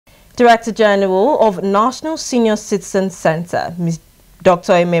Director General of National Senior Citizen Center, Ms.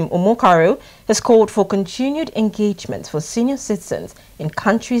 Dr. Emem Omokaro, has called for continued engagement for senior citizens in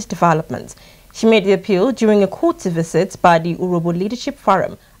country's development. She made the appeal during a court visit by the Urhobo Leadership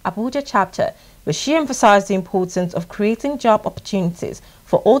Forum, Abuja chapter, where she emphasized the importance of creating job opportunities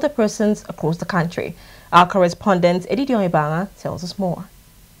for older persons across the country. Our correspondent, Edidion Ibanga, tells us more.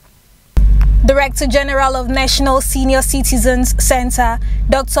 Director General of National Senior Citizens Center,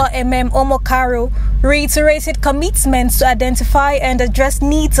 Dr. Emem Omokaro, reiterated commitment to identify and address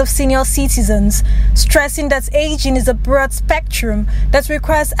needs of senior citizens, stressing that aging is a broad spectrum that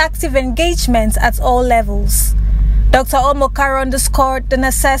requires active engagement at all levels. Dr. Omokaro underscored the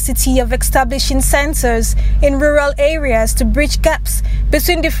necessity of establishing centers in rural areas to bridge gaps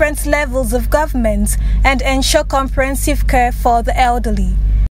between different levels of government and ensure comprehensive care for the elderly.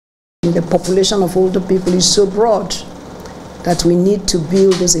 The population of older people is so broad that we need to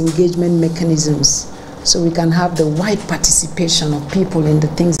build those engagement mechanisms so we can have the wide participation of people in the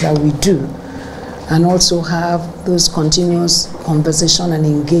things that we do, and also have those continuous conversation and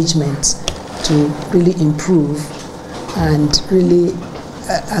engagement to really improve and really,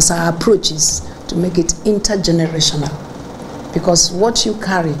 as our approach is, to make it intergenerational. Because what you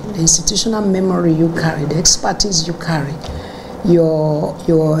carry, the institutional memory you carry, the expertise you carry,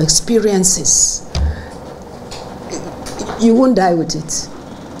 your experiences, you won't die with it.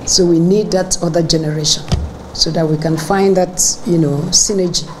 So we need that other generation so that we can find that,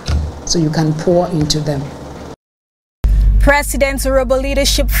 synergy, so you can pour into them. President Urhobo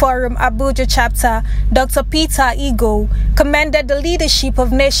Leadership Forum Abuja chapter, Dr. Peter Igo, commended the leadership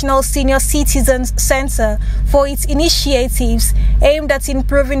of National Senior Citizens Center for its initiatives aimed at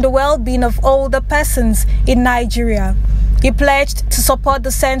improving the well-being of older persons in Nigeria. He pledged to support the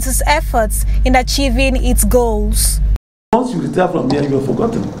center's efforts in achieving its goals. Once you retire from here, you're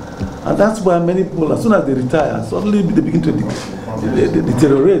forgotten. And that's why many people, as soon as they retire, suddenly they begin to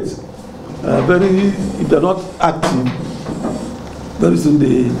deteriorate. If they're not active, very soon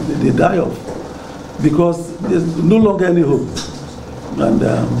they die off. Because there's no longer any hope. And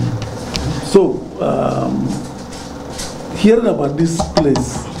hearing about this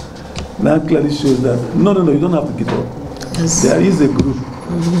place now clearly shows that, no, you don't have to give up. Yes. There is a group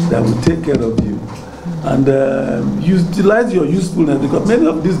that will take care of you. And utilize your usefulness, because many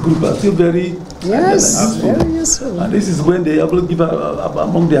of these groups are still very useful. And this is when they are able to give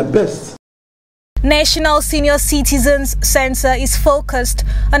among their best. National Senior Citizens Center is focused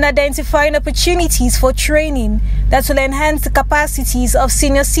on identifying opportunities for training that will enhance the capacities of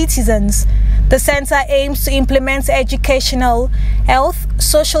senior citizens. The center aims to implement educational, health,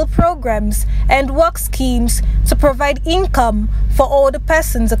 social programs, and work schemes to provide income for older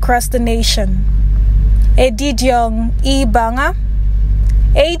persons across the nation. Edidion Ibanga,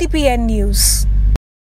 ADPN News.